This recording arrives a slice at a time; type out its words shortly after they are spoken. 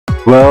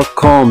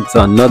Welcome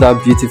to another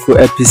beautiful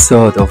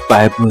episode of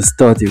Bible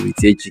Study with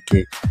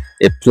Ejike,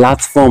 a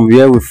platform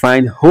where we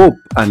find hope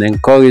and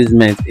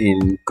encouragement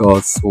in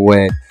God's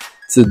Word.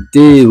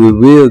 Today we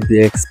will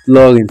be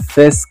exploring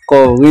 1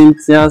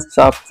 Corinthians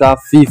chapter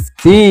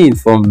 15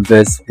 from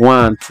verse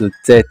 1 to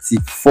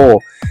 34.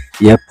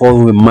 Here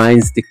Paul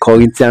reminds the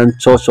Corinthian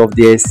church of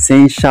the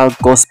essential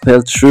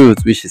gospel truth,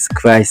 which is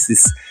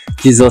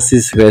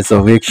Jesus'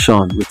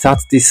 resurrection. Without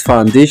this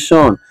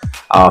foundation,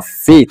 our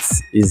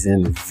faith is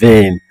in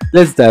vain.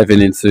 Let's dive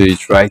into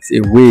it right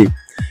away.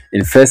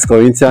 In 1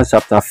 Corinthians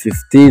chapter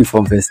 15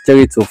 from verse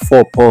 3 to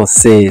 4, Paul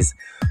says,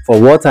 "For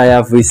what I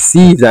have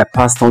received I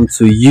passed on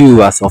to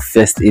you as of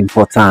first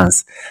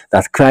importance,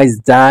 that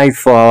Christ died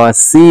for our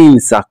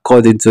sins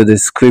according to the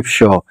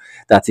scripture,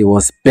 that he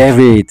was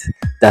buried,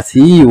 that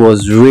he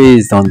was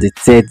raised on the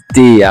third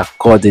day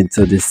according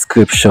to the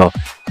scripture."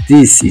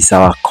 This is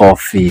our core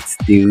faith,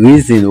 the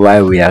reason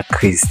why we are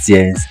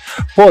Christians.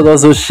 Paul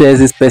also shares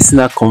his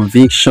personal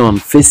conviction,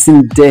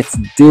 facing death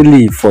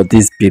daily for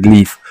this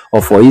belief,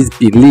 or for his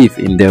belief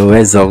in the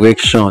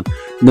resurrection,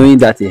 knowing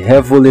that a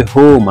heavenly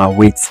home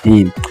awaits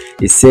him.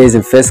 He says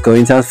in 1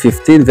 Corinthians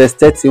 15 verse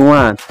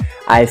 31,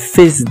 "I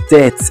face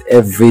death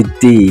every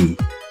day.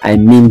 I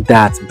mean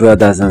that,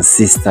 brothers and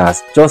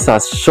sisters, just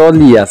as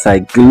surely as I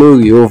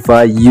glory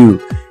over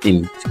you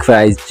in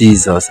Christ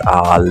Jesus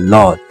our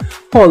Lord."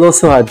 Paul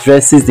also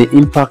addresses the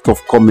impact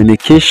of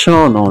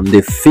communication on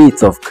the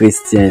faith of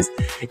Christians.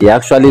 He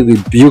actually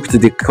rebuked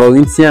the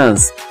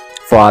Corinthians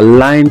for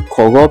allowing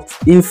corrupt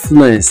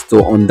influence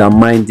to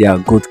undermine their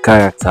good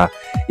character.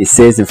 He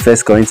says in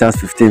 1 Corinthians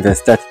 15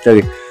 verse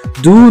 33,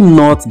 "Do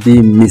not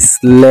be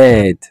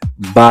misled.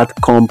 Bad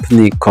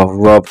company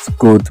corrupts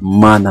good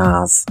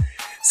manners."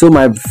 So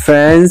my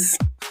friends,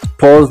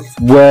 Paul's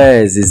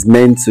words is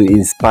meant to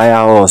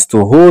inspire us to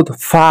hold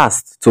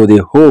fast to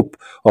the hope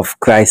of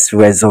Christ's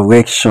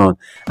resurrection,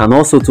 and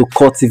also to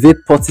cultivate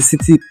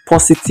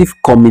positive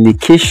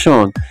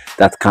communication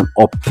that can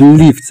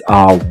uplift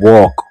our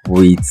walk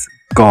with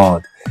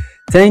God.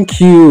 Thank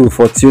you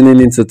for tuning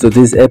into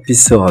today's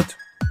episode.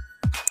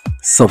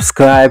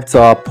 Subscribe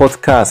to our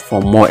podcast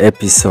for more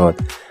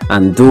episodes,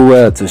 and do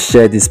well to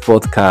share this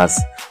podcast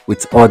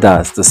with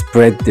others to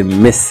spread the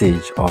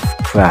message of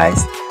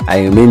Christ.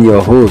 I remain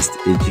your host,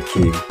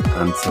 Ejike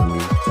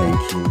Anthony.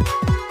 Thank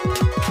you.